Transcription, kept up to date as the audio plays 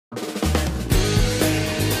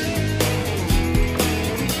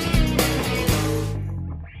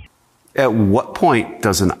At what point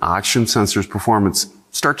does an oxygen sensor's performance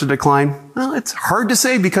start to decline? Well, it's hard to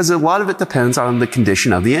say because a lot of it depends on the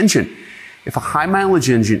condition of the engine. If a high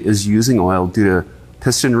mileage engine is using oil due to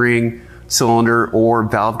piston ring, cylinder, or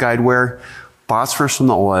valve guide wear, phosphorus from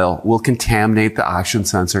the oil will contaminate the oxygen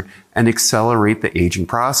sensor and accelerate the aging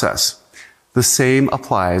process. The same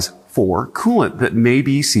applies for coolant that may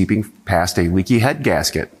be seeping past a leaky head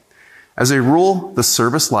gasket. As a rule, the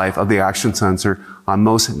service life of the oxygen sensor on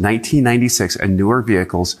most 1996 and newer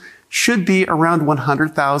vehicles should be around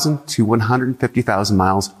 100,000 to 150,000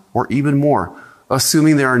 miles or even more,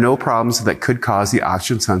 assuming there are no problems that could cause the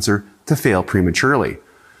oxygen sensor to fail prematurely.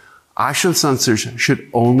 Oxygen sensors should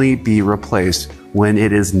only be replaced when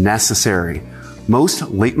it is necessary.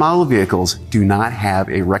 Most late model vehicles do not have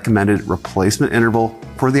a recommended replacement interval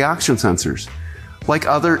for the oxygen sensors. Like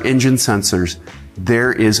other engine sensors,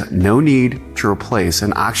 there is no need to replace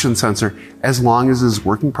an oxygen sensor as long as it is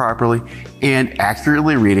working properly and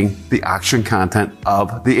accurately reading the oxygen content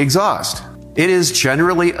of the exhaust. It is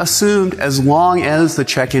generally assumed as long as the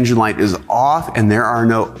check engine light is off and there are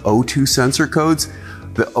no O2 sensor codes,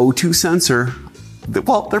 the O2 sensor,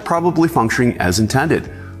 well, they're probably functioning as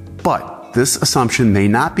intended. But this assumption may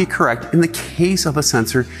not be correct in the case of a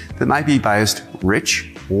sensor that might be biased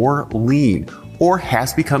rich or lean, or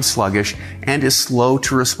has become sluggish and is slow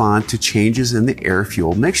to respond to changes in the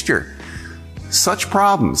air-fuel mixture. Such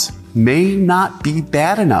problems may not be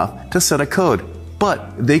bad enough to set a code,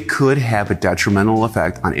 but they could have a detrimental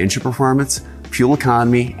effect on engine performance, fuel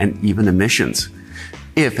economy, and even emissions.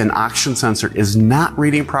 If an oxygen sensor is not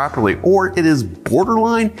reading properly or it is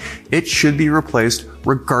borderline, it should be replaced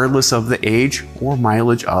regardless of the age or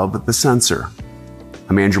mileage of the sensor.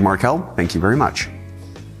 I'm Andrew Markell. Thank you very much.